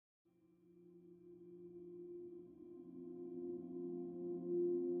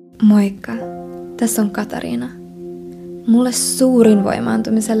Moikka, tässä on Katariina. Mulle suurin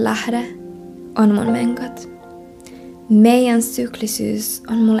voimaantumisen lähde on mun menkat. Meidän syklisyys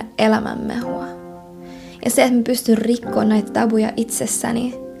on mulle elämänmehua. Ja se, että mä pystyn rikkoa näitä tabuja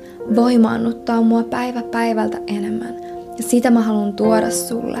itsessäni, voimaannuttaa mua päivä päivältä enemmän. Ja sitä mä haluan tuoda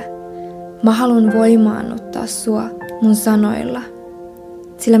sulle. Mä haluan voimaannuttaa sua mun sanoilla,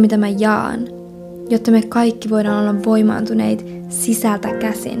 sillä mitä mä jaan, jotta me kaikki voidaan olla voimaantuneita sisältä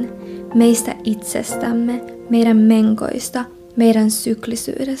käsin, meistä itsestämme, meidän menkoista, meidän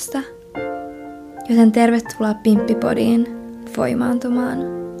syklisyydestä. Joten tervetuloa Pimppipodiin voimaantumaan.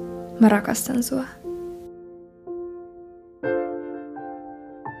 Mä rakastan sua.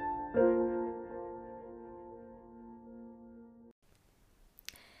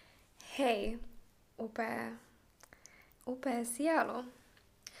 Hei, upea sielu.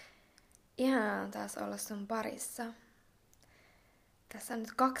 Ihanaa taas olla sun parissa. Tässä on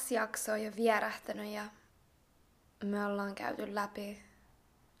nyt 2 jaksoa jo vierähtänyt ja me ollaan käyty läpi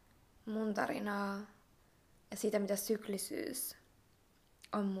mun tarinaa ja siitä, mitä syklisyys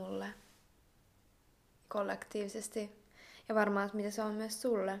on mulle kollektiivisesti ja varmaan, mitä se on myös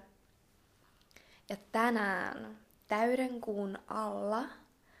sulle. Ja tänään täyden kuun alla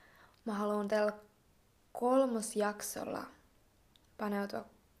mä haluan tällä 3. jaksolla paneutua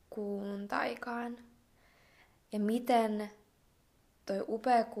kuun taikaan ja miten toi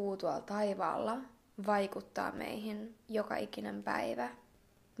upea kuu tuolla taivaalla vaikuttaa meihin joka ikinen päivä.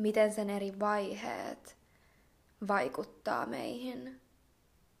 Miten sen eri vaiheet vaikuttaa meihin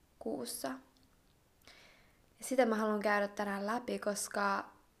kuussa. Ja sitä mä haluan käydä tänään läpi, koska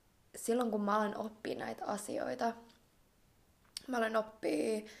silloin kun mä aloin oppia näitä asioita, mä aloin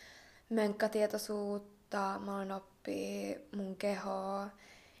oppia menkkatietoisuutta, mä aloin oppia mun kehoa,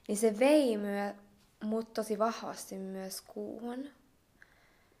 niin se vei mut tosi vahvasti myös kuuhun.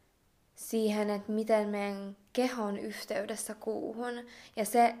 Siihen, että miten meidän keho on yhteydessä kuuhun ja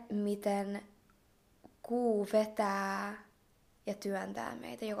se, miten kuu vetää ja työntää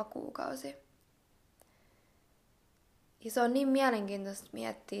meitä joka kuukausi. Ja se on niin mielenkiintoista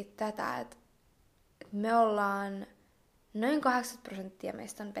miettiä tätä, että me ollaan noin 80%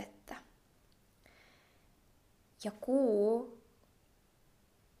 meistä on vettä. Ja kuu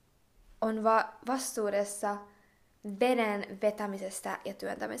on vastuudessa veden vetämisestä ja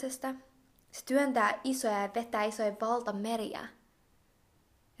työntämisestä. Se työntää isoja ja vetää isoja valtameriä.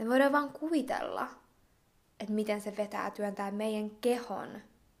 Ja me voidaan vaan kuvitella, että miten se vetää ja työntää meidän kehon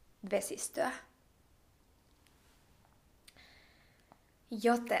vesistöä.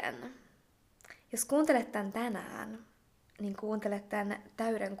 Joten, jos kuuntelet tän tänään, niin kuuntelet tän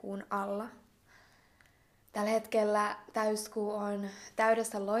täyden kuun alla. Tällä hetkellä täyskuu on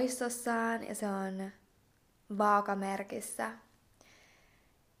täydessä loistossaan ja se on vaakamerkissä.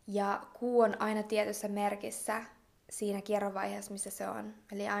 Ja kuu on aina tietyssä merkissä siinä kierrovaiheessa, missä se on.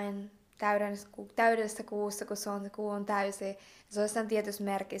 Eli aina täydessä kuussa, kun kuu on täysi, se on jossain tietyssä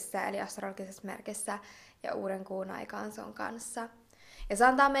merkissä, eli astrologisessa merkissä, ja uuden kuun aikaan se on kanssa. Ja se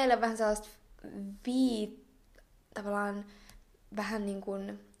antaa meille vähän sellaista tavallaan vähän niin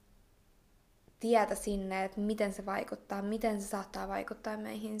kuin tietä sinne, että miten se vaikuttaa, miten se saattaa vaikuttaa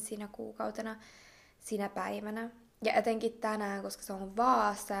meihin siinä kuukautena, siinä päivänä. Ja etenkin tänään, koska se on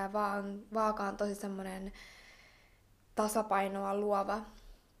vaassa ja vaaka on tosi semmoinen tasapainoa luova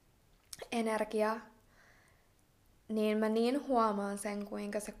energia, niin mä niin huomaan sen,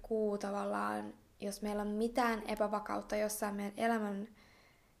 kuinka se kuu tavallaan, jos meillä on mitään epävakautta jossain meidän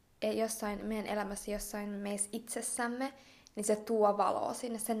elämässä, jossain meissä itsessämme, niin se tuo valoa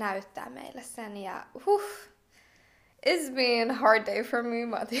sinne, se näyttää meille sen. Ja it's been a hard day for me.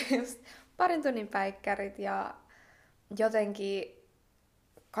 Mä oon just 2 tunnin päikkärit ja jotenkin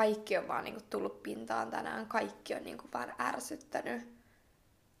kaikki on vaan niinku tullut pintaan tänään. Kaikki on niinku vaan ärsyttänyt.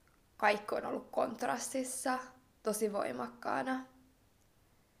 Kaikki on ollut kontrastissa tosi voimakkaana.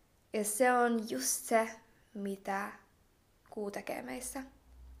 Ja se on just se, mitä kuu tekee meissä.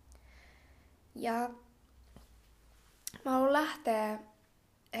 Ja mä haluan lähteä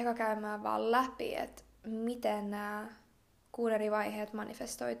eka käymään vaan läpi, että miten nämä kuun eri vaiheet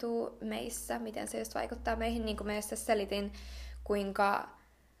manifestoituu meissä, miten se just vaikuttaa meihin, niin kuin mä just selitin, kuinka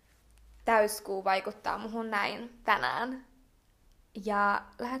täyskuu vaikuttaa muhun näin tänään. Ja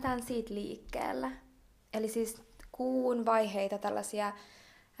lähdetään siitä liikkeelle. Eli siis kuun vaiheita, tällaisia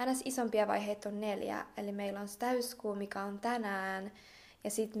ns. Isompia vaiheita on 4. Eli meillä on se täyskuu, mikä on tänään, ja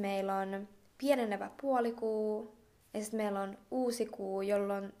sitten meillä on pienenevä puolikuu, ja sitten meillä on uusi kuu,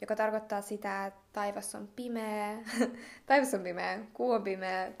 joka tarkoittaa sitä, että taivas on pimeä. Taivas on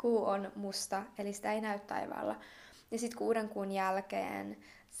pimeä, kuu on musta, eli sitä ei näy taivaalla. Ja sitten 6 kuun jälkeen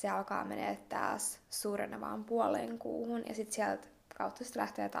se alkaa menee taas suurenevaan puoleen kuuhun ja sitten sieltä kautta se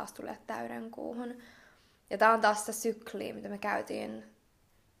lähtee taas tulee täyden kuuhun. Ja tää on taas sitä sykliä, mitä me käytiin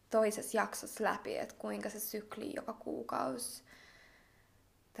toisessa jaksossa läpi, että kuinka se sykli joka kuukausi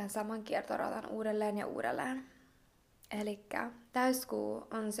tämän saman kiertoratan uudelleen ja uudelleen. Elikkä täyskuu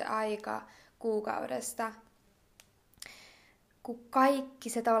on se aika kuukaudesta, kun kaikki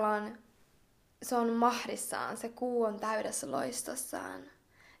se tavallaan, se on mahdissaan, se kuu on täydessä loistossaan,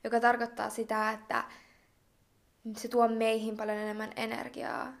 joka tarkoittaa sitä, että se tuo meihin paljon enemmän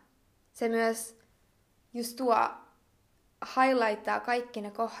energiaa. Se myös just highlighttaa kaikki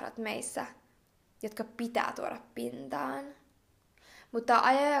ne kohdat meissä, jotka pitää tuoda pintaan. Mutta tämä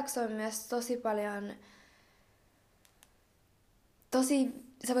ajanjakso on myös tosi paljon,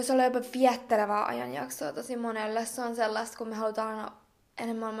 se voisi olla jopa viettelevää ajanjaksoa tosi monelle. Se on sellaista, kun me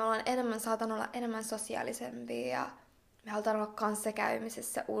ollaan saatan olla enemmän sosiaalisempia ja me halutaan olla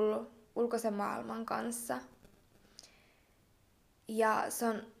kanssakäymisessä ulkoisen maailman kanssa. Ja se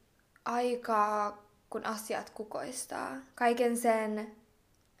on aikaa, kun asiat kukoistaa. Kaiken sen,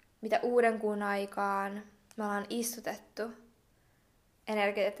 mitä uuden kuun aikaan me ollaan istutettu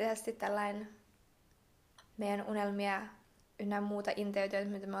energeettisesti tällainen meidän unelmia ynnä muuta inteytöitä,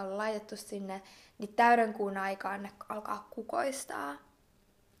 mitä me ollaan laitettu sinne, niin täyden kuun aikaan ne alkaa kukoistaa.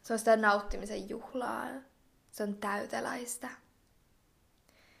 Se on sitä nauttimisen juhlaa. Se on täyteläistä.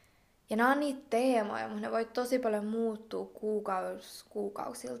 Ja nämä on niitä teemoja, mutta ne voi tosi paljon muuttua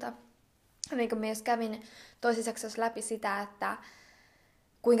kuukausilta. Niin kuin myös kävin toisessa jaksossa läpi sitä, että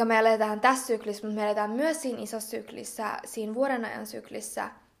kuinka me eletään tässä syklissä, mutta me eletään myös siinä isossa syklissä, siinä vuoden ajan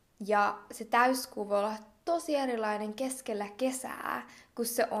syklissä. Ja se täyskuu voi olla tosi erilainen keskellä kesää, kun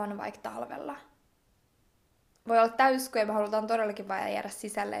se on vaikka talvella. Voi olla täyskuu ja me halutaan todellakin vain jäädä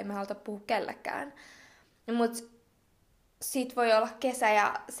sisälle, ei me haluta puhua kellekään. Mutta sit voi olla kesä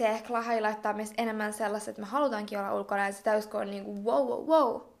ja se ehkä highlighttaa meistä enemmän sellaista, että me halutaankin olla ulkona ja se täyskuu on niinku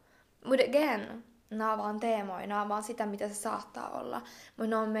wow. Mutta again, nämä on vaan teemoja, nämä on vaan sitä, mitä se saattaa olla. Mutta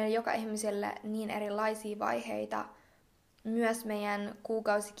ne on meidän joka ihmiselle niin erilaisia vaiheita, myös meidän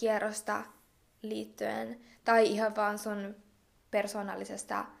kuukausikierrosta liittyen, tai ihan vaan sun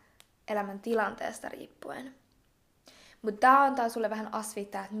persoonallisesta elämäntilanteesta riippuen. Mutta tää antaa sulle vähän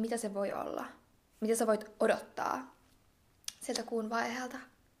asviittaa, että mitä se voi olla. Mitä sä voit odottaa sieltä kuun vaiheelta.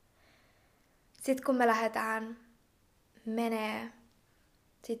 Sitten kun me lähdetään menee,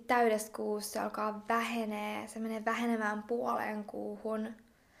 sitten täydessä kuussa se alkaa vähenee, se menee vähenemään puoleen kuuhun.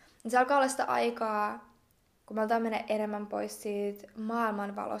 Se alkaa olla sitä aikaa, kun me aletaan mennä enemmän pois siitä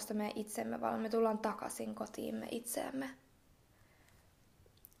maailmanvalosta meidän itsemme, vaan me tullaan takaisin kotiimme itseemme.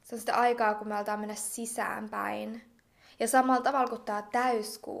 Se on sitä aikaa, kun me aletaan mennä sisäänpäin. Ja samalla tavalla kuin tämä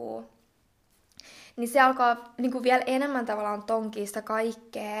täyskuu, niin se alkaa niin kuin vielä enemmän tavallaan tonkia sitä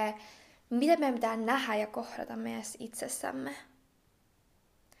kaikkea, mitä meidän pitää nähdä ja kohdata meissä itsessämme.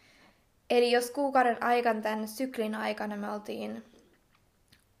 Eli jos kuukauden aikana, tämän syklin aikana me oltiin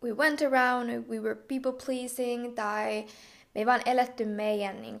we went around, we were people pleasing, tai me ei vaan eletty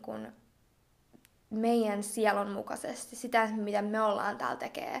meidän sielun mukaisesti, sitä mitä me ollaan täällä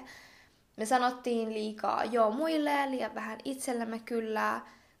tekee. Me sanottiin liikaa joo muille ja liian vähän itsellemme kyllä.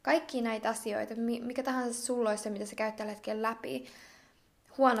 Kaikki näitä asioita, mikä tahansa sulla olisi se, mitä sä käyt tällä hetkellä läpi.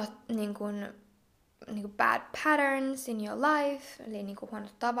 Huonot bad patterns in your life, eli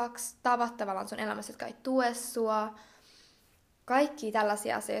huonot tavat tavallaan sun elämässä, jotka ei tue sua. Kaikki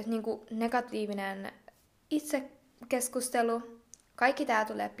tällaisia asioita, negatiivinen itsekeskustelu, kaikki tää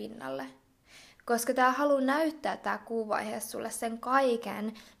tulee pinnalle. Koska tää haluaa näyttää tää kuuvaihe sulle sen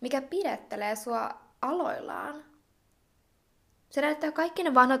kaiken, mikä pidettelee sua aloillaan. Se näyttää kaikki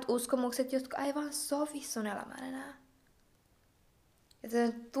ne vanhat uskomukset, jotka ei vaan sovi sun elämään enää. Ja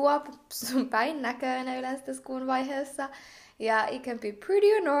se tuo sun päin näköinen yleensä tässä kuun vaiheessa. Ja it can be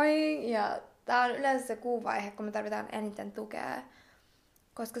pretty annoying. Ja tää on yleensä se kuun vaihe, kun me tarvitaan eniten tukea.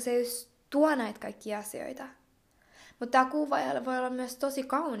 Koska se just tuo näitä kaikkia asioita. Mutta tää kuun vaihe voi olla myös tosi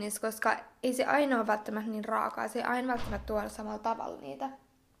kaunis, koska ei se aina ole välttämättä niin raakaa. Se ei aina välttämättä tuoda samalla tavalla niitä.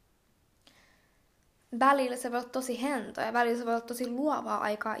 Välillä se voi olla tosi hentoa ja välillä se voi olla tosi luovaa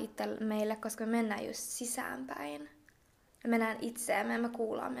aikaa meille, koska me mennään just sisäänpäin. Me mennään itseemme ja me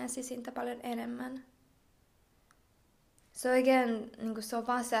kuullaan meidän sisintä paljon enemmän. Se on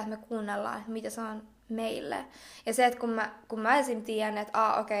vaan se, että me kuunnellaan, että mitä se on meille. Ja se, että kun mä esim. Tiedän, että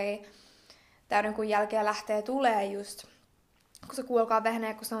täyden kuun jälkeen tulee just, kun se kuu alkaa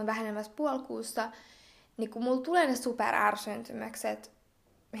vähenee, kun se on vähenemässä puolikuusta, niin kun mulla tulee ne superärsyntymykset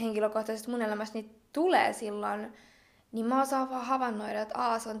henkilökohtaisesti mun elämässä, niin tulee silloin, niin mä osaan vaan havainnoida,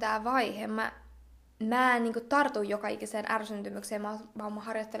 että se on tää vaihe. Mä mä en niinku tartu joka ikiseen ärsyntymykseen, vaan mä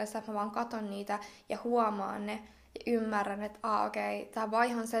harjoittelen sitä, että mä vaan katon niitä ja huomaan ne ja ymmärrän, että tää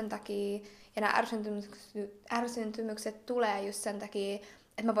vaihe on sen takia ja nämä ärsyntymiset tulee just sen takia,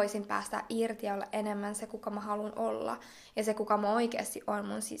 että mä voisin päästä irti ja olla enemmän se, kuka mä haluan olla ja se, kuka mä oikeasti on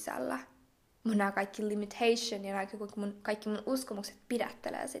mun sisällä. Mun nämä kaikki limitation ja kaikki mun uskomukset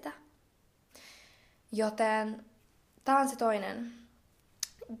pidättelee sitä. Joten tää on se toinen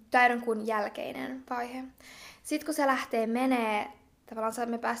täydenkuun jälkeinen vaihe. Sitten kun se lähtee menee, tavallaan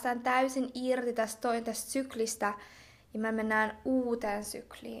me päästään täysin irti tästä syklistä ja me mennään uuteen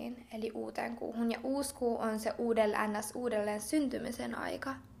sykliin, eli uuteen kuuhun. Ja uusi kuu on se uudelleen syntymisen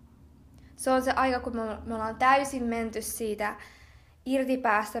aika. Se on se aika, kun me ollaan täysin menty siitä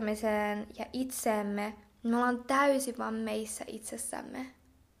irtipäästämiseen ja itseemme. Me ollaan täysin vaan meissä itsessämme,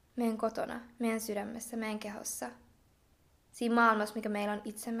 meidän kotona, meidän sydämessä, meidän kehossa. Siinä maailmassa, mikä meillä on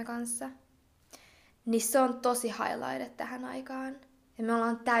itsemme kanssa. Niin se on tosi highlighted tähän aikaan. Ja me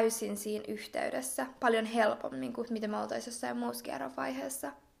ollaan täysin siinä yhteydessä paljon helpommin kuin mitä me oltaisiin jossain muussa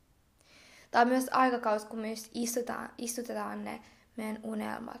kierrovaiheessa. Tämä on myös aikakausi, kun myös istutetaan ne meidän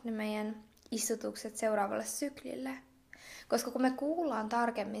unelmat, ne meidän istutukset seuraavalle syklille. Koska kun me kuullaan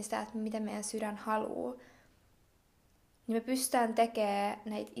tarkemmin sitä, että mitä meidän sydän haluaa, niin me pystytään tekemään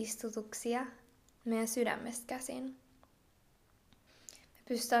näitä istutuksia meidän sydämestä käsin. Me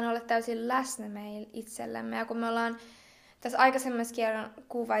pystytään olla täysin läsnä meillä itsellemme. Ja kun me ollaan tässä aikaisemmassa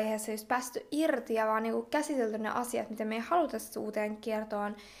kierrovaiheessa just päästy irti ja vaan niinku käsitelty ne asiat, mitä me ei haluta uuteen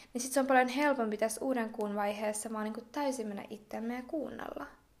kiertoon, niin sitten se on paljon helpompi tässä uuden kuun vaiheessa vaan niinku täysin mennä itseämme ja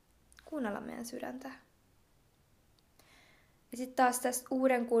kuunnella meidän sydäntä. Ja sitten taas tästä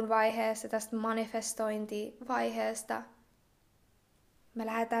uuden kuun vaiheessa, tästä manifestointivaiheesta, me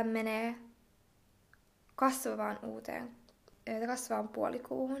lähdetään menee kasvavaan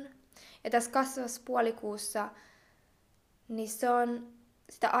puolikuuhun. Ja tässä kasvavassa puolikuussa, niin se on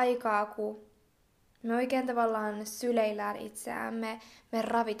sitä aikaa, kun me oikein tavallaan syleillään itseämme, me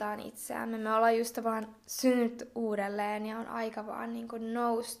ravitaan itseämme, me ollaan just tavallaan synnytty uudelleen ja on aika vaan niin kuin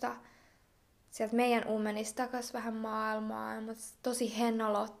nousta sieltä meidän uumenista takas vähän maailmaan, mutta tosi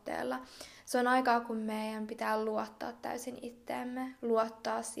hennolotteella. Se on aikaa, kun meidän pitää luottaa täysin itteemme,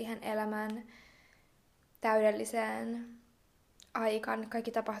 luottaa siihen elämän täydelliseen aikaan.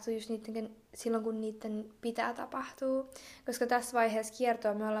 Kaikki tapahtuu just silloin, kun niiden pitää tapahtua. Koska tässä vaiheessa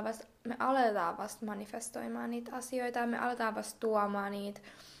kiertoa me aletaan vasta manifestoimaan niitä asioita ja me aletaan vasta tuomaan niitä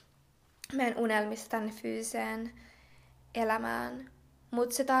meidän unelmista tänne fyysiseen elämään.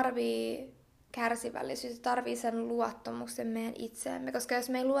 Mutta se tarvii kärsivällisyys, se tarvii sen luottamuksen meidän itseemme. Koska jos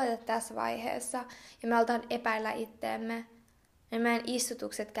me ei luoteta tässä vaiheessa ja me aletaan epäillä itteemme, niin meidän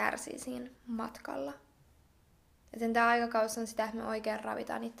istutukset kärsii siinä matkalla. Joten tämä aikakausi on sitä, että me oikein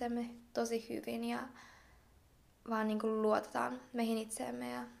ravitaan itseämme tosi hyvin ja vaan niin kuin luotetaan meihin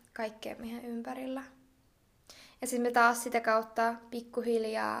itseemme ja kaikkeen meidän ympärillä. Ja sitten me taas sitä kautta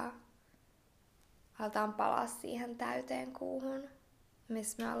pikkuhiljaa aletaan palaa siihen täyteen kuuhun,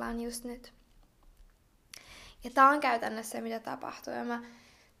 missä me ollaan just nyt. Ja tämä on käytännössä se, mitä tapahtuu. Ja mä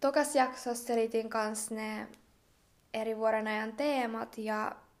tokas jaksossa selitin kanssa ne eri vuoden ajan teemat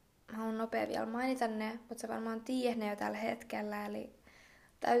ja mä haluan nopea vielä mainita ne, mutta sä varmaan tiedät ne jo tällä hetkellä. Eli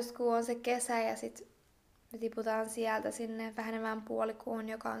täyskuu on se kesä ja sitten me tiputaan sieltä sinne vähenevään puolikuun,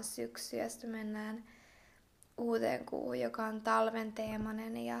 joka on syksy. Ja sitten mennään uuteen kuuhun, joka on talven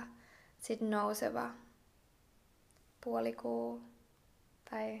teemainen ja sitten nouseva puolikuu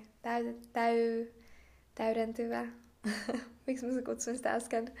tai täydentyvä. Miksi mä kutsun sitä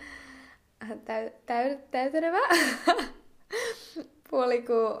äsken? Täytenevä.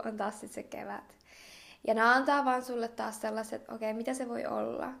 Puolikuu on taas sitten se kevät. Ja nämä antaa vaan sulle taas sellaiset, että okei, mitä se voi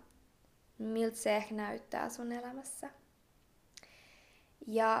olla? Miltä se ehkä näyttää sun elämässä?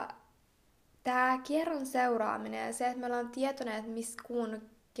 Ja tämä kierron seuraaminen ja se, että me ollaan tietoinen, että missä kuun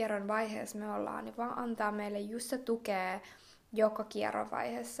kierron vaiheessa me ollaan, niin vaan antaa meille just se tukea joka kierron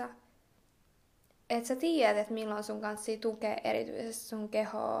vaiheessa. Että sä tiedät, että milloin sun kanssa tukee erityisesti sun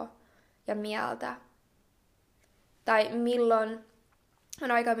kehoa ja mieltä. Tai milloin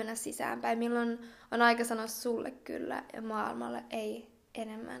on aika mennä sisäänpäin, milloin on aika sanoa sulle kyllä ja maailmalle ei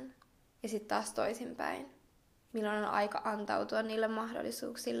enemmän. Ja sitten taas toisinpäin. Milloin on aika antautua niille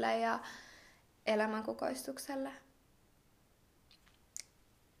mahdollisuuksille ja elämän kukoistukselle.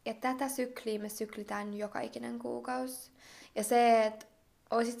 Ja tätä sykliä me syklitään joka ikinen kuukausi. Ja se, että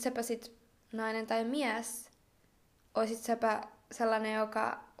oisit sepä sit nainen tai mies, oisit sepä sellainen,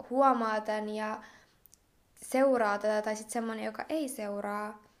 joka huomaa tämän ja seuraa tätä, tai sitten semmoinen, joka ei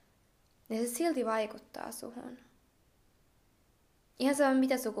seuraa, niin se silti vaikuttaa suhun. Ihan sama,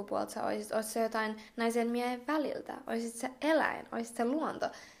 mitä sukupuolta sä olisit. Olis se jotain naisen ja miehen väliltä. Olisit se eläin, olisit se luonto.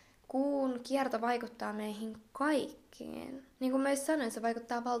 Kuun kierto vaikuttaa meihin kaikkiin. Niin kuin mä sanoin, se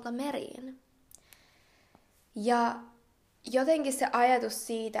vaikuttaa valtameriin. Ja jotenkin se ajatus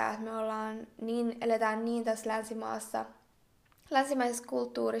siitä, että me eletään niin tässä länsimaisessa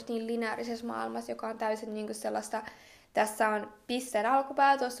kulttuurissa, niin lineaarisessa maailmassa, joka on täysin niin kuin sellaista, tässä on pisteen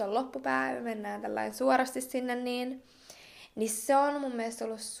alkupää, tuossa on loppupää, me mennään tällainen suorasti sinne, niin se on mun mielestä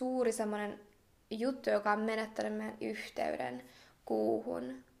ollut suuri semmoinen juttu, joka on menettänyt meidän yhteyden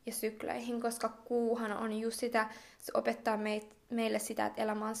kuuhun ja sykleihin, koska kuuhan on just sitä, se opettaa meille sitä, että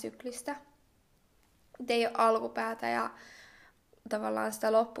elämä on syklistä. Ei ole alkupäätä ja tavallaan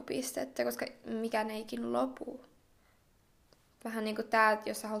sitä loppupistettä, koska mikään ei ikinä lopu. Vähän niin kuin tää, että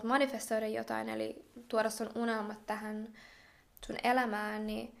jos sä haluat manifestoida jotain, eli tuoda sun unelmat tähän sun elämään,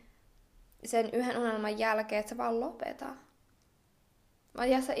 niin sen yhden unelman jälkeen, että sä vaan lopeta.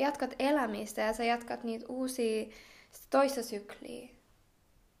 Ja sä jatkat elämistä ja sä jatkat niitä uusia, sitä toista sykliä.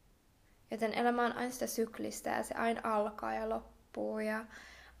 Joten elämä on aina sitä syklistä ja se aina alkaa ja loppuu ja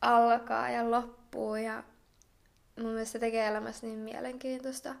alkaa ja loppuu. Ja mun mielestä se tekee elämässä niin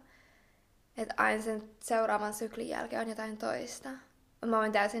mielenkiintoista, että aina sen seuraavan syklin jälkeen on jotain toista. Mä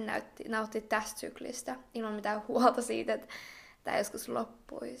voin täysin nauttia tästä syklistä ilman mitään huolta siitä, että tää joskus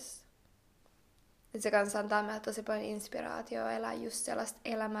loppuisi. Et se kanssa antaa meille tosi paljon inspiraatioa elää just sellaista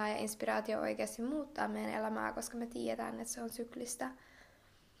elämää ja inspiraatio oikeasti muuttaa meidän elämää, koska me tiedetään, että se on syklistä.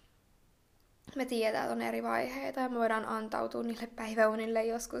 Me tiedetään, että on eri vaiheita ja me voidaan antautua niille päiväunille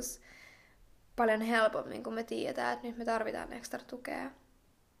joskus paljon helpommin, kun me tiedetään, että nyt me tarvitaan ekstra tukea.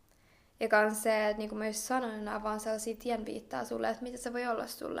 Ja kans se, että niin kuin mä just sanoin, nämä on vaan sellaisia tienviittaa sulle, että mitä se voi olla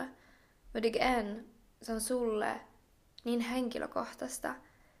sulle. Mutta again, se on sulle niin henkilökohtaista,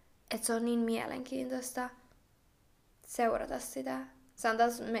 että se on niin mielenkiintoista seurata sitä. Se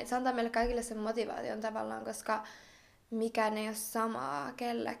antaa meille kaikille sen motivaation tavallaan, koska mikään ei ole samaa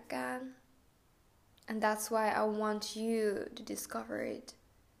kellekään. And that's why I want you to discover it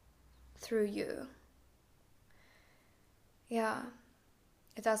through you. Ja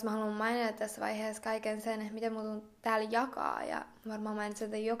taas mä haluan mainita tässä vaiheessa kaiken sen, että miten mun täällä jakaa. Ja varmaan mainitsen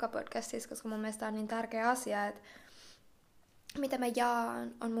tätä joka podcastissa, koska mun mielestä on niin tärkeä asia, että mitä mä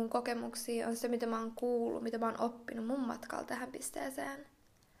jaan, on mun kokemuksia, on se, mitä mä oon kuullut, mitä mä oon oppinut mun matkalla tähän pisteeseen.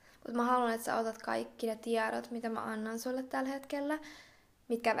 Mutta mä haluan, että sä otat kaikki ne tiedot, mitä mä annan sulle tällä hetkellä,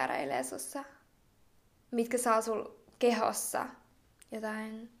 mitkä väreilee sussa, mitkä saa sul kehossa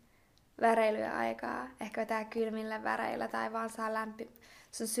jotain väreilyä aikaa, ehkä vetää kylmillä väreillä tai vaan saa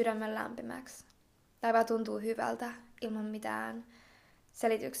sun sydämen lämpimäksi. Tai vaan tuntuu hyvältä ilman mitään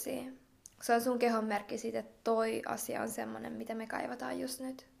selityksiä. Se on sun kehon merkki siitä, että toi asia on semmonen, mitä me kaivataan just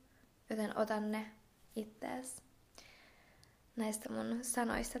nyt. Joten otan ne ittees näistä mun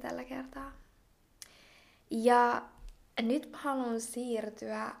sanoista tällä kertaa. Ja nyt mä haluan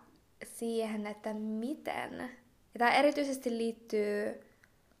siirtyä siihen, että miten. Ja tää erityisesti liittyy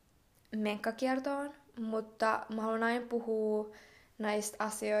menkkakiertoon, mutta mä haluan aina puhua näistä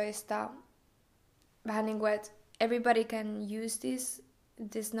asioista vähän niin kuin, että everybody can use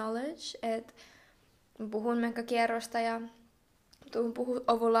this knowledge, että puhun menkkakierrosta ja puhun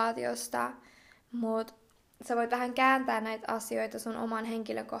ovulaatiosta, mutta sä voit vähän kääntää näitä asioita sun oman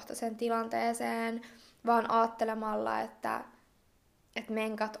henkilökohtaisen tilanteeseen, vaan aattelemalla, että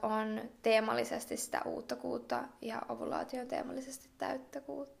menkat on teemallisesti sitä uutta kuuta ja ovulaatio on teemallisesti täyttä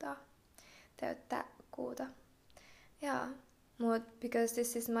kuuta. Yeah, but because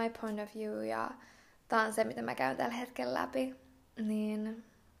this is my point of view ja tää on se, mitä mä käyn tällä hetkellä läpi, niin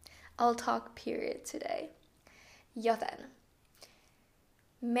I'll talk period today. Joten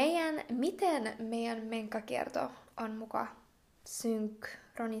miten meidän menkkakierto on muka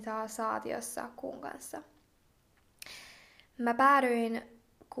synkronisaatiossa kuun kanssa? Mä päädyin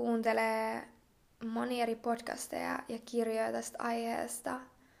kuuntelemaan monia eri podcasteja ja kirjoja tästä aiheesta.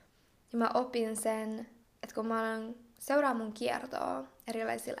 Ja mä opin sen, että kun mä aloin seuraa mun kiertoa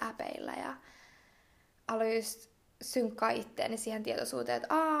erilaisilla äpeillä ja aloin just synkkaa itteeni siihen tietoisuuteen,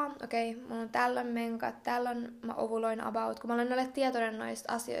 että okei, mulla on tällöin menkat, tällöin mä ovuloin about. Kun mä aloin olla tietoinen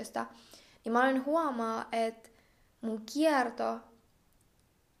noista asioista, niin mä aloin huomaa, että mun kierto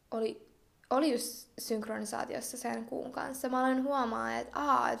oli just synkronisaatiossa sen kuun kanssa. Mä aloin huomaa, että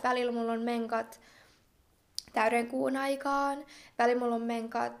välillä mulla on menkat täyden kuun aikaan, välillä mulla on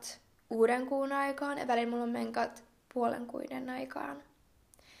menkat uuden kuun aikaan ja välillä mulla on menkat puolen kuuden aikaan.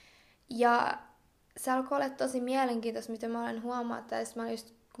 Ja se alkoi olla tosi mielenkiintoista, mitä mä aloin huomata. Ja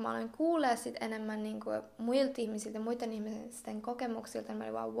kun mä aloin kuulee sit enemmän niin kuin muilta ihmisiltä, muiden ihmisten kokemuksilta, niin mä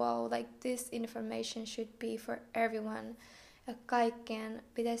olin vaan, wow, like this information should be for everyone. kaikkien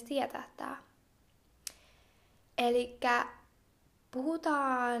pitäisi tietää tää. Elikkä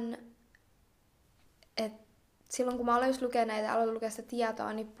puhutaan, että silloin kun mä aloin just lukea näitä, aloin lukea sitä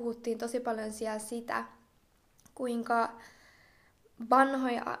tietoa, niin puhuttiin tosi paljon siellä sitä, kuinka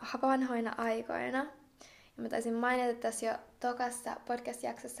vanhoina aikoina, ja mä taisin mainita tässä jo tokassa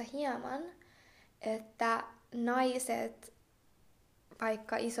podcast-jaksossa hieman, että naiset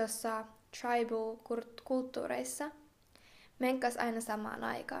vaikka isossa tribal-kulttuureissa menkkas aina samaan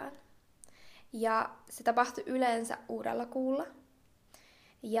aikaan. Ja se tapahtui yleensä uudella kuulla.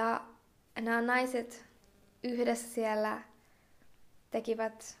 Ja nämä naiset yhdessä siellä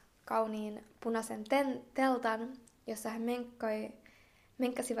tekivät kauniin punaisen teltan, jossa he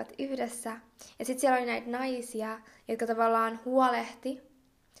menkkasivat yhdessä. Ja sitten siellä oli näitä naisia, jotka tavallaan huolehti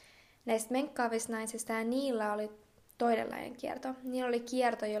näistä menkkaavista naisista, ja niillä oli toisenlainen kierto. Niillä oli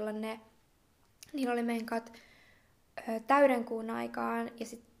kierto, jolloin niillä oli menkat täydenkuun aikaan, ja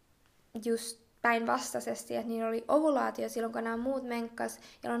sitten just päinvastaisesti, että niillä oli ovulaatio silloin, kun nämä muut menkkas,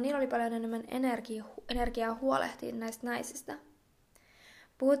 jolloin niillä oli paljon enemmän energiaa huolehtia näistä naisista.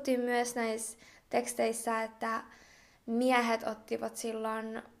 Puhuttiin myös näissä teksteissä, että miehet ottivat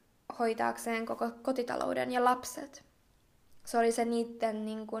silloin hoitaakseen koko kotitalouden ja lapset. Se oli se niiden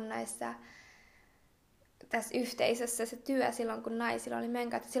niin kuin tässä yhteisössä se työ silloin, kun naisilla oli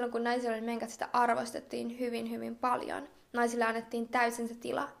menkat. Silloin, kun naisilla oli menkat, sitä arvostettiin hyvin, hyvin paljon. Naisille annettiin täysin se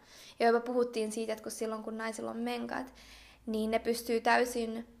tila. Ja jopa puhuttiin siitä, että silloin, kun naisilla on menkat, niin ne pystyy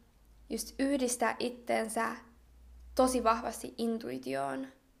täysin just yhdistää itteensä tosi vahvasti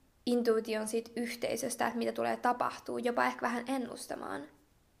intuitioon siitä yhteisöstä, että mitä tulee tapahtuu, jopa ehkä vähän ennustamaan.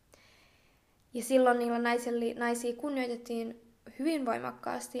 Ja silloin niillä naisia kunnioitettiin hyvin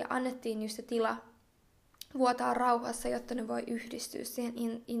voimakkaasti ja annettiin just se tila vuotaa rauhassa, jotta ne voi yhdistyä siihen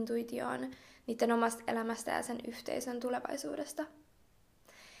intuitioon niiden omasta elämästä ja sen yhteisön tulevaisuudesta.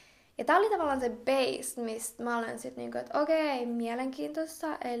 Ja tää oli tavallaan se base, mistä mä olen sit niinku, että okei,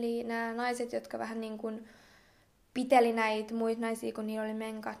 mielenkiintoista. Eli nämä naiset, jotka vähän niinku piteli näitä muita naisia, kun niillä oli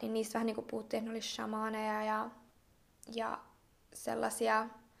menkat, niin niistä vähän niinku puhuttiin, että ne oli shamaaneja ja sellaisia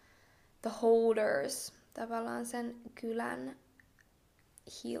the holders, tavallaan sen kylän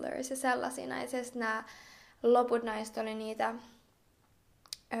healers ja sellaisia naisia. Nämä loput naista oli niitä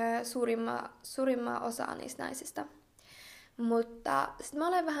suurimmaa osaa niistä naisista. Mutta sitten mä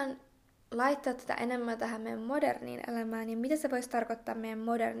olen vähän laittaa tätä enemmän tähän meidän moderniin elämään, ja mitä se voisi tarkoittaa meidän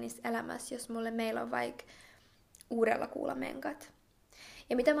modernissa elämässä, jos meillä on vaikka uudella kuulla menkat.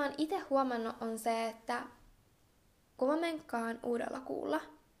 Ja mitä mä oon itse huomannut on se, että kun mä menkkaan uudella kuulla,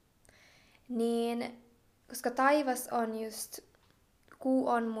 niin koska taivas on just, kuu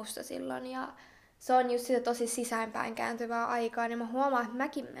on musta silloin, ja se on just sitä tosi sisäänpäin kääntyvää aikaa, niin mä huomaan, että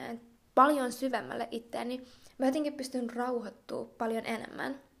mäkin menen paljon syvemmälle itteeni. Mä jotenkin pystyn rauhoittua paljon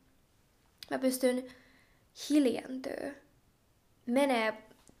enemmän. Mä pystyn hiljentyä. Menee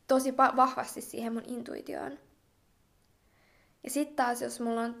tosi vahvasti siihen mun intuitioon. Ja sitten taas, jos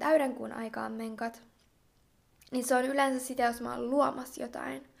mulla on täydenkuun aikaan menkat, niin se on yleensä sitä, jos mä oon luomassa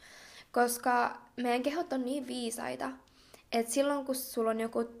jotain. Koska meidän kehot on niin viisaita, että silloin kun sulla on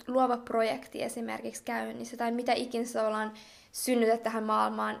joku luova projekti esimerkiksi käynnissä, tai mitä ikinä sä ollaan synnytet tähän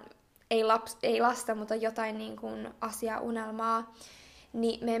maailmaan, ei lasta, mutta jotain niin kuin asiaa, unelmaa,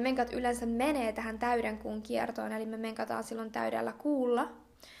 niin meidän menkat yleensä menee tähän täydenkuun kiertoon, eli me menkataan silloin täydellä kuulla,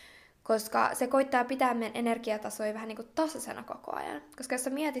 koska se koittaa pitää meidän energiatasoja vähän niin kuin tasaisena koko ajan. Koska jos sä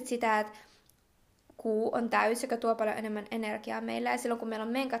mietit sitä, että kuu on täys, joka tuo paljon enemmän energiaa meille, ja silloin kun meillä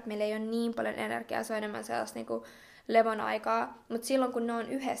on menkat, meillä ei ole niin paljon energiaa, se on enemmän sellaista niin kuin levon aikaa, mutta silloin kun ne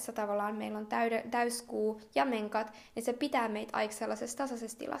on yhdessä tavallaan, meillä on täyskuu ja menkat, niin se pitää meitä aika sellaisessa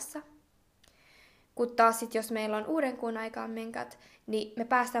tasaisessa tilassa. Kun taas sit, jos meillä on uuden kuun aikaan menkat, niin me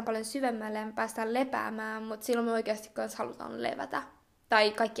päästään paljon syvemmälle ja me päästään lepäämään, mutta silloin me oikeasti myös halutaan levätä.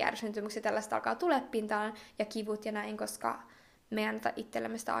 Tai kaikki ärsyntymykset tällaista alkaa tulla pintaan ja kivut ja näin, koska me ei anneta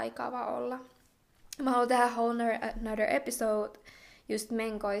itsellemme sitä aikaa vaan olla. Mä haluan tehdä whole another episode just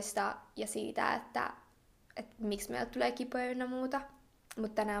menkoista ja siitä, että miksi meillä tulee kipuja ynnä muuta.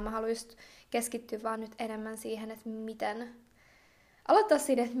 Mutta tänään mä haluan just keskittyä vaan nyt enemmän siihen, että aloittaa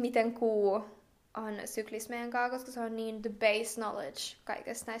siinä, että miten kuu on syklis meidän kanssa, koska se on niin the base knowledge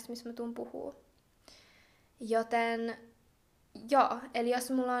kaikesta näistä, missä mä tuun puhuu. Joten joo, eli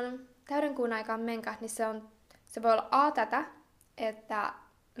jos mulla on täydenkuun aikaan menkat, niin se voi olla tätä, että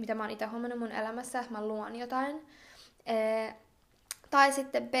mitä mä oon itse huomannut mun elämässä, että mä luon jotain. Tai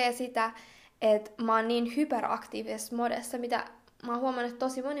sitten B sitä, että mä oon niin hyperaktiivisessa modessa, mitä mä oon huomannut, että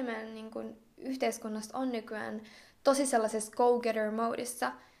tosi moni meidän niin kun, yhteiskunnasta on nykyään tosi sellaisessa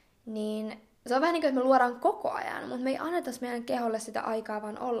go-getter-modissa, niin se on vähän niin kuin, että me luodaan koko ajan, mutta me ei anneta meidän keholle sitä aikaa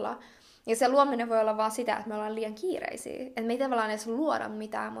vaan olla. Ja se luominen voi olla vaan sitä, että me ollaan liian kiireisiä. Että me ei tavallaan edes luoda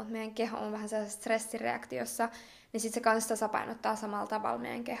mitään, mutta meidän keho on vähän sellaisessa stressireaktiossa, niin sitten se kanssa tasapainottaa samalla tavalla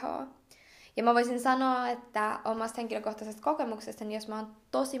meidän kehoa. Ja mä voisin sanoa, että omasta henkilökohtaisesta kokemuksesta, niin jos mä oon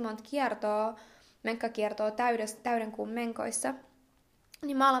tosi monta menkkakiertoa täyden kuun menkoissa,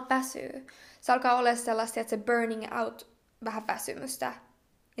 niin mä alan väsyä. Se alkaa olla sellaista, että se burning out vähän väsymystä.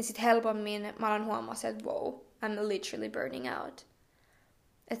 Ja sit helpommin mä alan huomaa se, että wow, I'm literally burning out.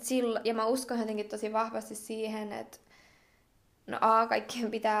 Ja mä uskon jotenkin tosi vahvasti siihen, että no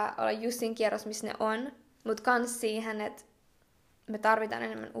kaikkien pitää olla just siinä kierros, missä ne on, mutta kans siihen, että me tarvitaan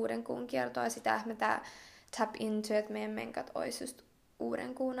enemmän uuden kuun kiertoa ja sitä, että me tap into, että meidän menkat olisi just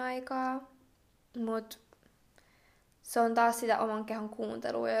uuden kuun aikaa. Mut se on taas sitä oman kehon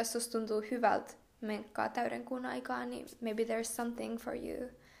kuuntelua, ja jos susta tuntuu hyvältä menkkaa täyden kuun aikaa, niin maybe there's something for you.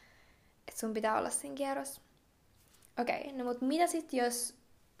 Että sun pitää olla siinä kierros. Okei, no mut mitä sit jos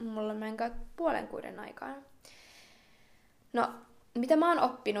mulla menkat puolen kuuden aikaan? No, mitä mä oon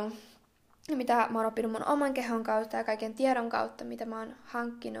oppinut, ja mitä mä oon oppinut mun oman kehon kautta ja kaiken tiedon kautta, mitä mä oon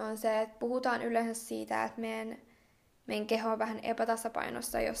hankkinut, on se, että puhutaan yleensä siitä, että meidän keho on vähän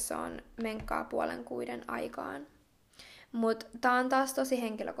epätasapainossa, jos se on menkkaa puolen kuuden aikaan. Mut tää on taas tosi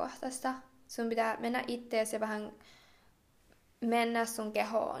henkilökohtaista. Sun pitää mennä ittees ja vähän mennä sun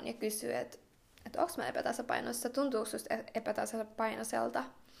kehoon ja kysyä, että onko mä epätasapainossa, tuntuuko susta epätasapainoiselta.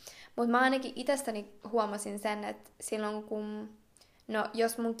 Mutta mä ainakin itsestäni huomasin sen, että silloin kun,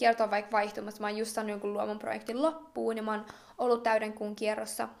 jos mun kierto on vaikka vaihtumassa, mä oon just saanut jonkun luomun projektin loppuun ja mä oon ollut täyden kuun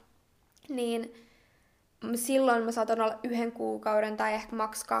kierrossa, niin silloin mä saatan olla 1 kuukauden tai ehkä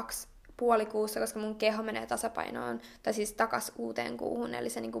maks 2 puolikuussa, koska mun keho menee tasapainoon, tai siis takas uuteen kuuhun, eli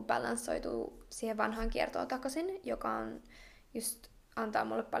se niinku balanssoituu siihen vanhaan kiertoon takaisin, joka on just antaa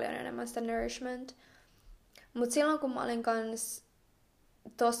mulle paljon enemmän sitä nourishment. Mut silloin kun mä olin kans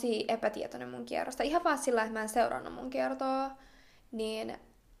tosi epätietoinen mun kierrosta, ihan vaan sillä, että mä en seurannut mun kiertoa, niin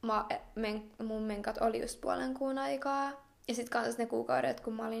mun menkat oli just puolen kuun aikaa. Ja sit kans ne kuukaudet,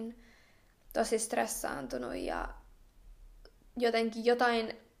 kun mä olin tosi stressaantunut ja jotenkin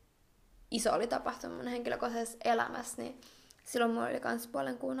jotain iso oli tapahtunut mun henkilökohtaisessa elämässä, niin silloin mulla oli kans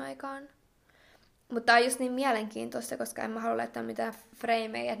puolen kuun aikaan. Mutta tää on just niin mielenkiintoista, koska en mä halua laittaa mitään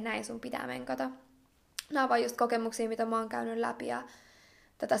frameja, että näin sun pitää menkata. Nää on vaan just kokemuksia, mitä mä oon käynyt läpi ja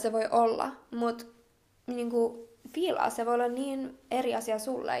tätä se voi olla. Mut niinku fiilaa, se voi olla niin eri asia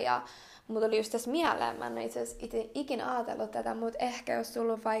sulle ja mut oli just tässä mieleen, mä en itse asiassa ikinä ajatellut tätä, mut ehkä jos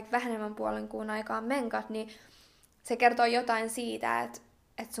sulla on vaikka vähemmän puolen kuun aikaan menkat, niin se kertoo jotain siitä,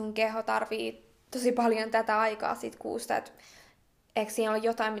 että sun keho tarvii tosi paljon tätä aikaa siitä kuusta, että eikö siinä ole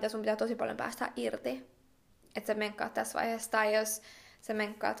jotain, mitä sun pitää tosi paljon päästä irti, että sä menkkaat tässä vaiheessa, tai jos sä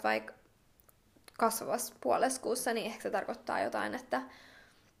menkkaat vaikka kasvavassa puoleskuussa, niin ehkä se tarkoittaa jotain, että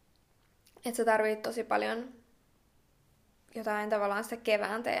sä tarvit tosi paljon jotain tavallaan sitä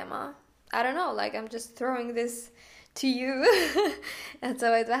kevään teemaa. I don't know, like I'm just throwing this to you, että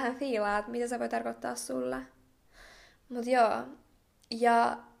sä voit vähän fiilaa, että mitä se voi tarkoittaa sulle. Mut joo,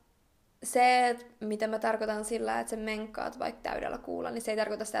 ja se, että mitä mä tarkoitan sillä, että sä menkkaat vaikka täydellä kuulla, niin se ei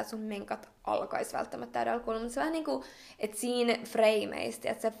tarkoita sitä, että sun menkat alkaisi välttämättä täydellä kuulla, mutta se vähän niinku, että siinä frameista,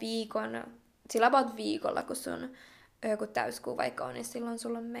 että sä sillä about viikolla, kun sun kun täyskuu vaikka on, niin silloin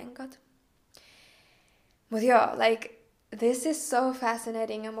sulla on menkat. Mut joo, like, this is so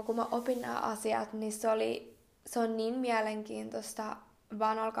fascinating, ja kun mä opin nämä asiat, niin se on niin mielenkiintoista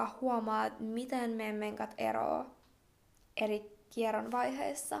vaan alkaa huomaa, että miten meidän menkat eroaa eri kierron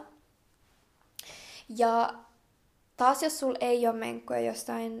vaiheissa. Ja taas jos sulla ei ole menkkoja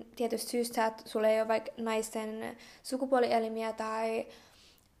jostain tietystä syystä, että sulla ei ole vaikka naisten sukupuolielimiä tai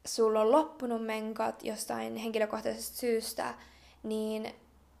sulla on loppunut menkat jostain henkilökohtaisesta syystä, niin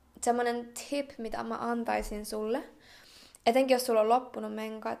semmoinen tip, mitä mä antaisin sulle, etenkin jos sulla on loppunut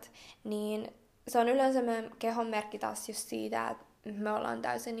menkat, niin se on yleensä meidän kehon merkki taas just siitä, että me ollaan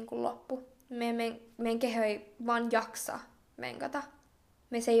täysin niin kuin loppu. Meidän keho ei vaan jaksa menkata.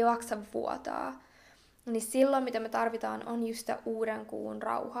 Me se ei jaksa vuotaa. Niin silloin, mitä me tarvitaan, on just sitä uuden kuun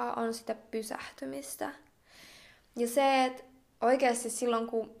rauhaa, on sitä pysähtymistä. Ja se, että oikeasti silloin,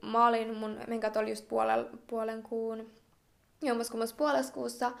 kun mä olin, mun menkat oli just puolen kuun, jommaskummassa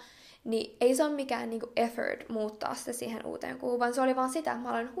puoleskuussa, niin ei se ole mikään niinku effort muuttaa sitä siihen uuteen kuuhun, vaan se oli vaan sitä, että mä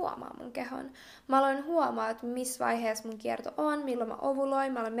aloin huomaa mun kehon. Mä aloin huomaa, että missä vaiheessa mun kierto on, milloin mä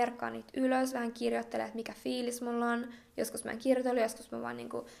ovuloin, mä aloin merkkaa niitä ylös, vähän kirjoittelemaan, että mikä fiilis mulla on. Joskus mä en kirjoitellut, joskus mä vaan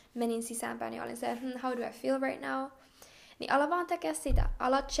niinku menin sisäänpäin ja olin se, how do I feel right now? Niin ala vaan tekee sitä,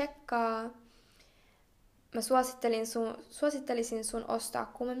 ala tsekkaa mä suosittelisin sun ostaa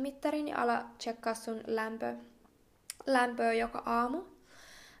kuumemittarin ja ala tsekkaa sun lämpöä joka aamu.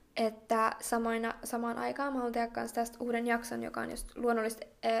 Että samaan aikaan mä haluan tehdä kanssa tästä uuden jakson, joka on just luonnollista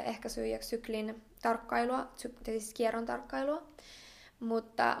ehkäisyä ja syklin tarkkailua, siis kierron tarkkailua.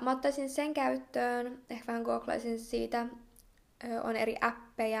 Mutta mä ottaisin sen käyttöön, ehkä vähän googlaisin siitä, on eri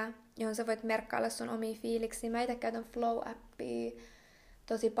appeja, johon sä voit merkkailla sun omia fiiliksiä. Mä itse käytän Flow-appia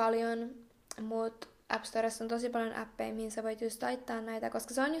tosi paljon, mutta App Storessa on tosi paljon appeja, mihin sä voit just taittaa näitä,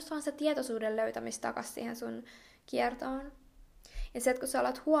 koska se on just vaan se tietoisuuden löytämistä takas siihen sun kiertoon. Ja se, että kun sä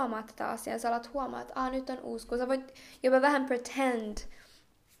alat huomaa tätä asiaa, sä alat huomaa, että nyt on uusi, kun sä voit jopa vähän pretend,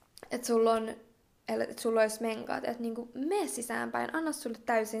 että sulla olisi menkat, että niinku mene sisäänpäin, anna sulle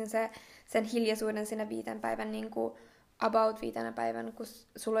täysin sen hiljaisuuden siinä 5 päivän, niinku about 5 päivän, kun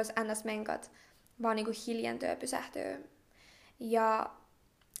sulla olisi ns-menkat, vaan niinku hiljentyä ja pysähtyä. Ja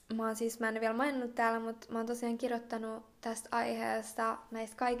mä en vielä maininnut täällä, mutta mä oon tosiaan kirjoittanut tästä aiheesta,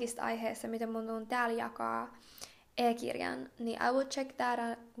 näistä kaikista aiheista, mitä mun tuun täällä jakaa e-kirjan, niin I will check that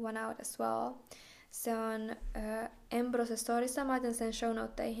one out as well. Se on Embrose Storissa, mä laitan sen show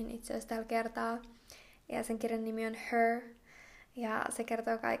noteihin itse asiassa tällä kertaa. Ja sen kirjan nimi on Her. Ja se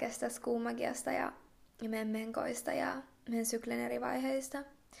kertoo kaikesta skuumagiasta ja meidän menkoista ja meidän syklin eri vaiheista.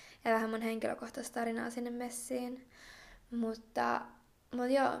 Ja vähän mun henkilökohtaista tarinaa sinne messiin. Mutta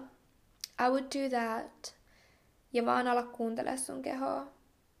joo, I would do that. Ja vaan ala kuuntele sun kehoa.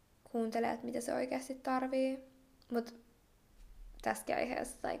 Kuuntele, että mitä se oikeasti tarvii. Mut tässäkin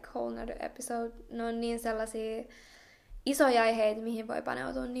aiheessa, like whole nother episode, ne on niin sellaisia isoja aiheita, mihin voi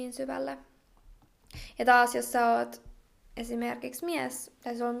paneutua niin syvälle. Ja taas, jos sä oot esimerkiksi mies,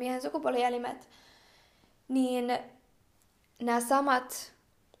 tai sulla on miehen sukupuolielimet, niin nämä samat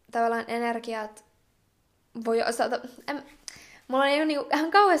tavallaan energiat voi osalta... Mulla ei ole niinku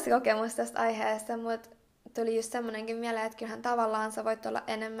ihan kauheasti kokemusta tästä aiheesta, mutta tuli just semmonenkin mieleen, että kyllähän tavallaan sä voit olla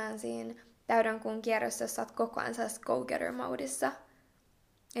enemmän siinä täyden kuun kierrossa, jos sä oot koko ajan sellaisessa go-getter-modissa.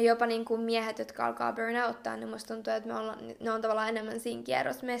 Ja jopa niin kuin miehet, jotka alkaa burnouttaa, niin musta tuntuu, että ne on tavallaan enemmän siinä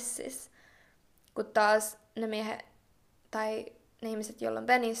kierrosmessissä. Kun taas ne miehet, tai ne ihmiset, joilla on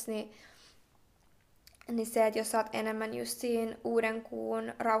penis, niin se, että jos sä oot enemmän just siinä uuden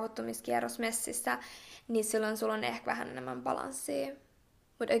kuun rauhoittumiskierrosmessissä, niin silloin sulla on ehkä vähän enemmän balanssia.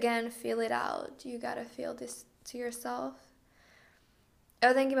 But again, feel it out. You gotta feel this to yourself.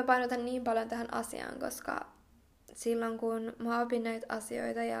 Jotenkin mä painotan niin paljon tähän asiaan, koska silloin kun mä opin näitä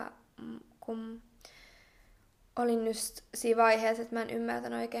asioita ja kun olin just siinä vaiheessa, että mä en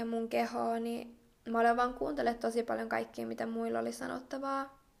ymmärtänyt oikein mun kehoa, niin mä aloin vaan kuuntelemaan tosi paljon kaikkia, mitä muilla oli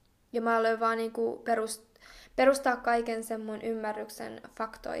sanottavaa. Ja mä aloin vaan niinku perustaa kaiken sen mun ymmärryksen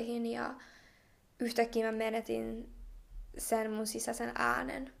faktoihin ja yhtäkkiä mä menetin sen mun sisäisen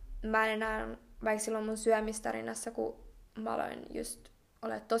äänen. Mä en enää, vaikka silloin mun syömistarinassa, kun mä aloin just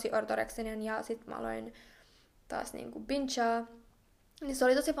olemaan tosi ortoreksinen ja sit mä aloin taas niinku bingea, niin se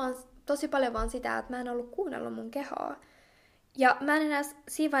oli tosi paljon vaan sitä, että mä en ollut kuunnellut mun kehoa. Ja mä en enää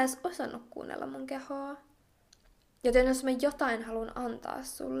siinä vaiheessa osannut kuunnella mun kehoa. Joten jos mä jotain haluan antaa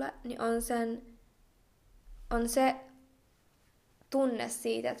sulle, niin on se tunne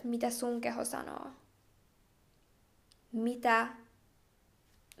siitä, että mitä sun keho sanoo.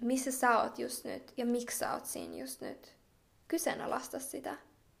 Missä sä oot just nyt ja miksi sä oot siinä just nyt. Kyseenalaista sitä.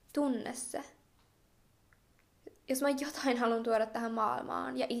 Tunne se. Jos mä jotain haluan tuoda tähän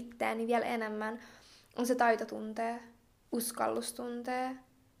maailmaan ja itteeni vielä enemmän, on se taito tuntee, uskallus tuntee,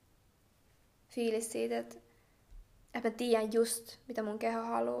 fiilis siitä, että mä tiedän just, mitä mun keho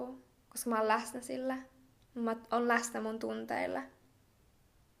haluaa, koska mä oon läsnä sille. Mä oon läsnä mun tunteille.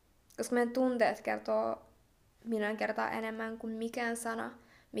 Koska meidän tunteet kertoo milloin kertaa enemmän kuin mikään sana,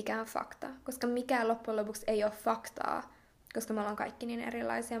 mikään fakta. Koska mikään loppujen lopuksi ei ole faktaa, koska me ollaan kaikki niin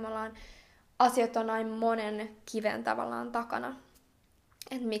erilaisia. Asiat on aina monen kiven tavallaan takana.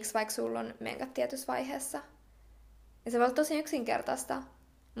 Että miksi vaikka sulla on menkat tietyssä vaiheessa. Ja se voi olla tosi yksinkertaista.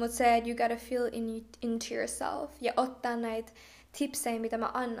 Mutta se, että you gotta feel into yourself. Ja ottaa näitä tipsejä, mitä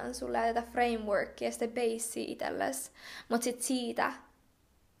mä annan sulle. Ja tätä frameworkia ja sitä basea itsellesi. Mutta sit siitä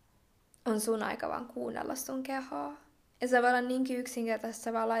on sun aika vaan kuunnella sun kehoa. Ja se voi olla niinkin yksinkertaisesti.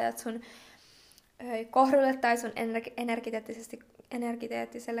 Sä vaan laitat sun kohdulle tai sun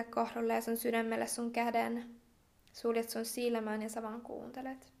energeettiselle kohdulle ja sun sydämelle sun käden. Suljet sun silmän ja sä vaan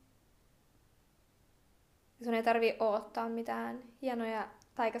kuuntelet. Sun ei tarvii odottaa mitään hienoja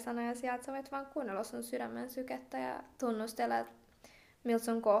taikasanoja sieltä. Sä voit vaan kuunnella sun sydämen sykettä ja tunnustella, miltä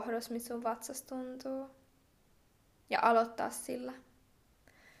sun kohdus, miltä sun vatsas tuntuu. Ja aloittaa sillä.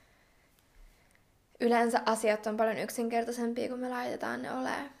 Yleensä asiat on paljon yksinkertaisempia, kun me laitetaan ne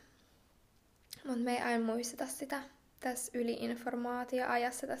olemaan. Mutta me ei aina muisteta sitä tässä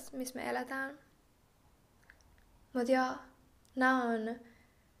yliinformaatio-ajassa, tässä missä me eletään. Mutta joo,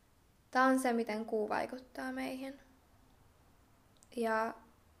 tää on se, miten kuu vaikuttaa meihin. Ja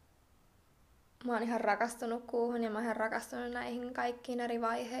mä oon ihan rakastunut kuuhun ja mä oon ihan rakastunut näihin kaikkiin eri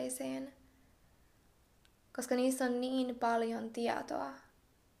vaiheisiin. Koska niissä on niin paljon tietoa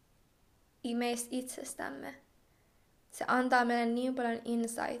meistä itsestämme. Se antaa meille niin paljon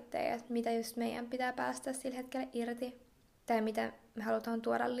insightteja, että mitä just meidän pitää päästä sillä hetkellä irti. Tai mitä me halutaan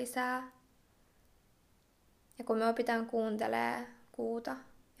tuoda lisää. Ja kun me opitaan kuuntelemaan kuuta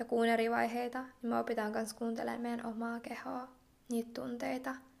ja kuun eri vaiheita, niin me opitaan myös kuuntelemaan meidän omaa kehoa, niitä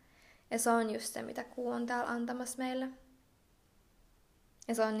tunteita. Ja se on just se, mitä kuu on täällä antamassa meille.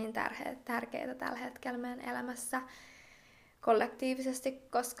 Ja se on niin tärkeää tällä hetkellä meidän elämässä kollektiivisesti,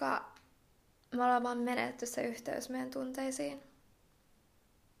 koska me ollaan vaan menetetty se yhteys meidän tunteisiin.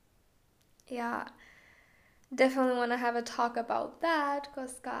 Ja definitely wanna have a talk about that,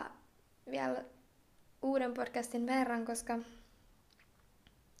 koska vielä uuden podcastin verran, koska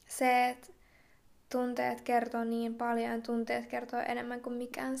se, että tunteet kertoo niin paljon, tunteet kertoo enemmän kuin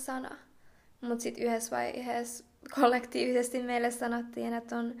mikään sana. Mutta sitten yhdessä vaiheessa kollektiivisesti meille sanottiin,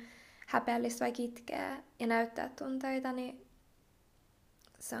 että on häpeällistä vai kitkeä ja näyttää tunteita, niin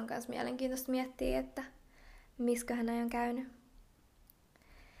se on myös mielenkiintoista miettiä, että misköhän näin on käynyt.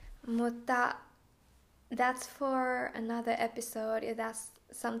 Mutta that's for another episode, ja that's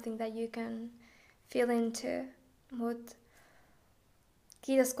something that you can feel into. Mut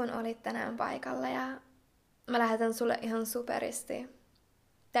kiitos kun olit tänään paikalla ja mä lähetän sulle ihan superisti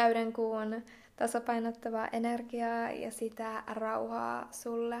täyden kuun tasapainottavaa energiaa ja sitä rauhaa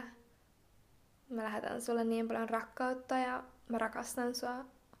sulle. Mä lähetän sulle niin paljon rakkautta ja mä rakastan sua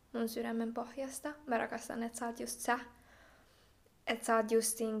mun sydämen pohjasta. Mä rakastan, että sä oot just sä. Että sä oot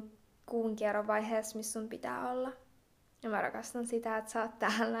just siinä kuun kierron vaiheessa, missä sun pitää olla. Ja mä rakastan sitä, että sä oot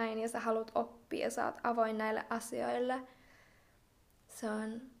täällä näin ja sä haluat oppia ja sä oot avoin näille asioille. Se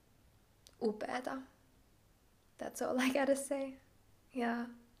on upeeta. That's all I gotta say. Ja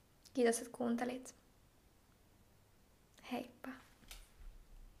kiitos, että kuuntelit. Heippa.